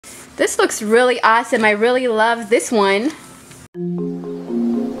This looks really awesome. I really love this one.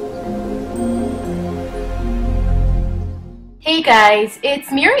 Hey guys,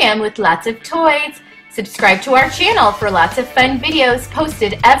 it's Miriam with lots of toys. Subscribe to our channel for lots of fun videos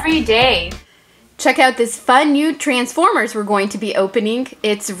posted every day. Check out this fun new Transformers we're going to be opening.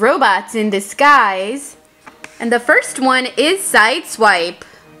 It's robots in disguise. And the first one is Sideswipe.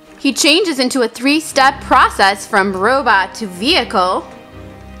 He changes into a 3-step process from robot to vehicle.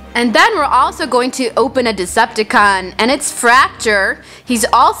 And then we're also going to open a Decepticon, and it's Fracture. He's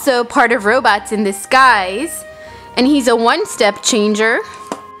also part of robots in disguise. And he's a 1-step changer.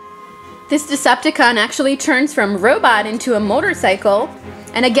 This Decepticon actually turns from robot into a motorcycle.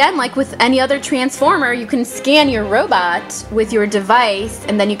 And again, like with any other Transformer, you can scan your robot with your device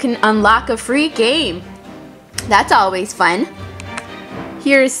and then you can unlock a free game. That's always fun.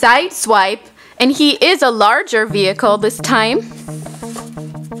 Here's Sideswipe, and he is a larger vehicle this time.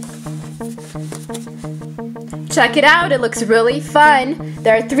 Check it out, it looks really fun.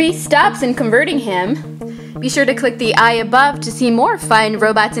 There are 3 steps in converting him. Be sure to click the eye above to see more fun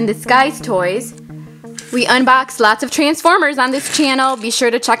Robots in Disguise toys. We unbox lots of Transformers on this channel. Be sure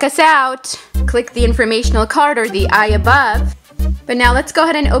to check us out. Click the informational card or the eye above. But now let's go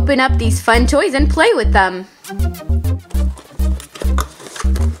ahead and open up these fun toys and play with them.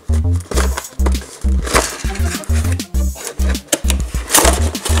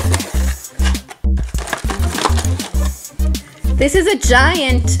 This is a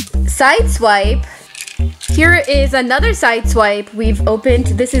giant Sideswipe. Here is another Sideswipe we've opened.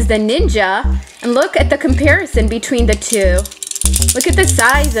 This is the Ninja. And look at the comparison between the two. Look at the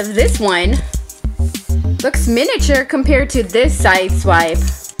size of this one. Looks miniature compared to this Sideswipe.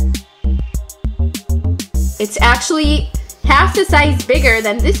 It's actually half the size bigger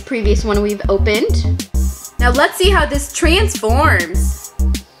than this previous one we've opened. Now let's see how this transforms.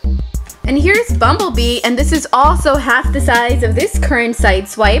 And here's Bumblebee, and this is also half the size of this current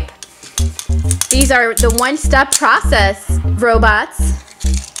Sideswipe. These are the 1-step process robots.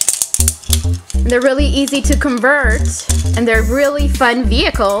 And they're really easy to convert, and they're really fun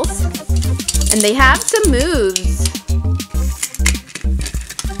vehicles. And they have some moves.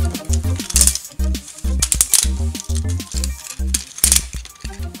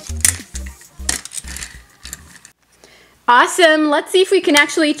 Awesome! Let's see if we can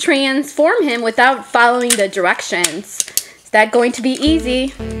actually transform him without following the directions. Is that going to be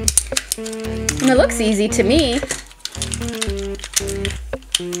easy? And it looks easy to me.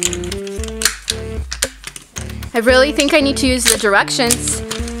 I really think I need to use the directions.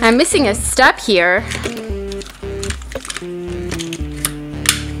 I'm missing a step here.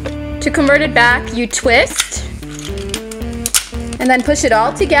 To convert it back, you twist and then push it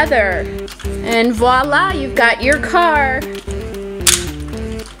all together. And voila, you've got your car.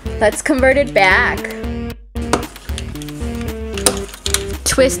 Let's convert it back.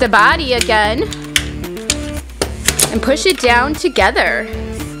 Twist the body again and push it down together.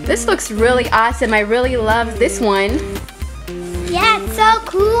 This looks really awesome. I really love this one. Yeah, it's so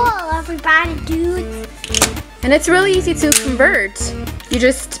cool, everybody, dudes. And it's really easy to convert. You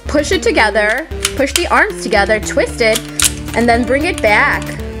just push it together, push the arms together, twist it, and then bring it back.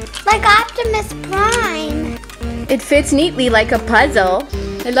 Like Optimus Prime. It fits neatly like a puzzle.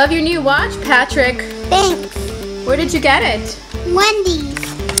 I love your new watch, Patrick. Thanks. Where did you get it? Wendy's.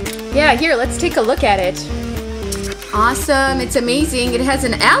 Yeah, here, let's take a look at it. Awesome, it's amazing. It has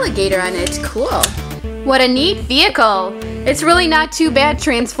an alligator on it. Cool. What a neat vehicle. It's really not too bad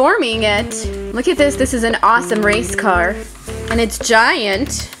transforming it. Look at this. This is an awesome race car. And it's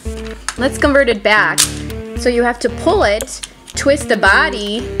giant. Let's convert it back. So you have to pull it, twist the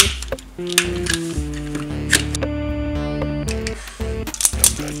body.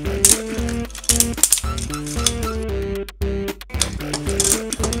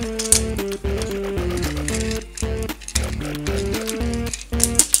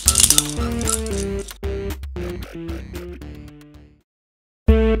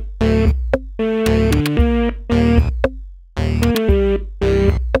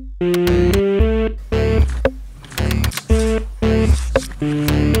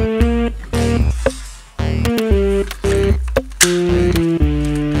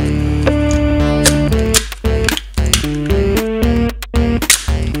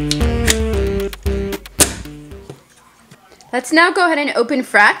 Let's now go ahead and open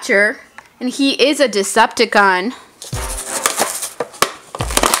Fracture, and he is a Decepticon.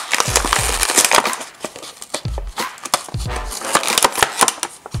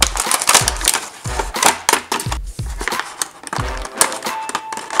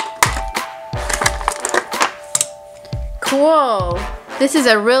 Cool. This is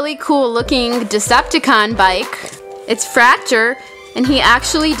a really cool looking Decepticon bike. It's Fracture, and he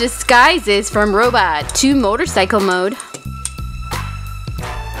actually disguises from robot to motorcycle mode.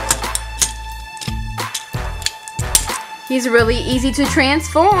 He's really easy to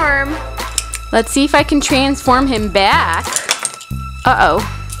transform. Let's see if I can transform him back. Uh-oh.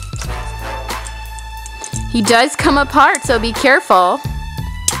 He does come apart, so be careful.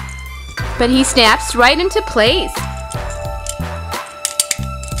 But he snaps right into place.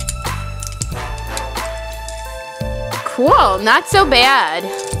 Cool, not so bad.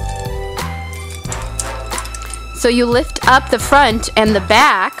 So you lift up the front and the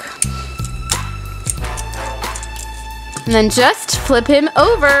back, and then just flip him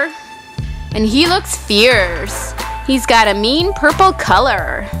over, and he looks fierce. He's got a mean purple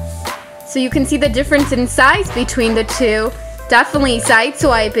color. So you can see the difference in size between the two. Definitely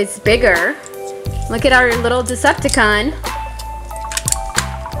Sideswipe is bigger. Look at our little Decepticon.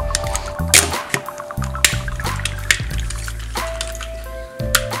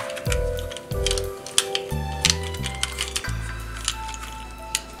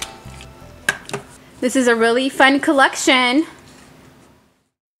 This is a really fun collection.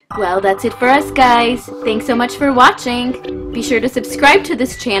 Well, that's it for us, guys. Thanks so much for watching. Be sure to subscribe to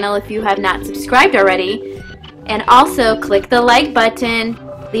this channel if you have not subscribed already. And also, click the like button.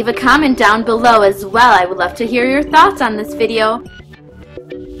 Leave a comment down below as well. I would love to hear your thoughts on this video.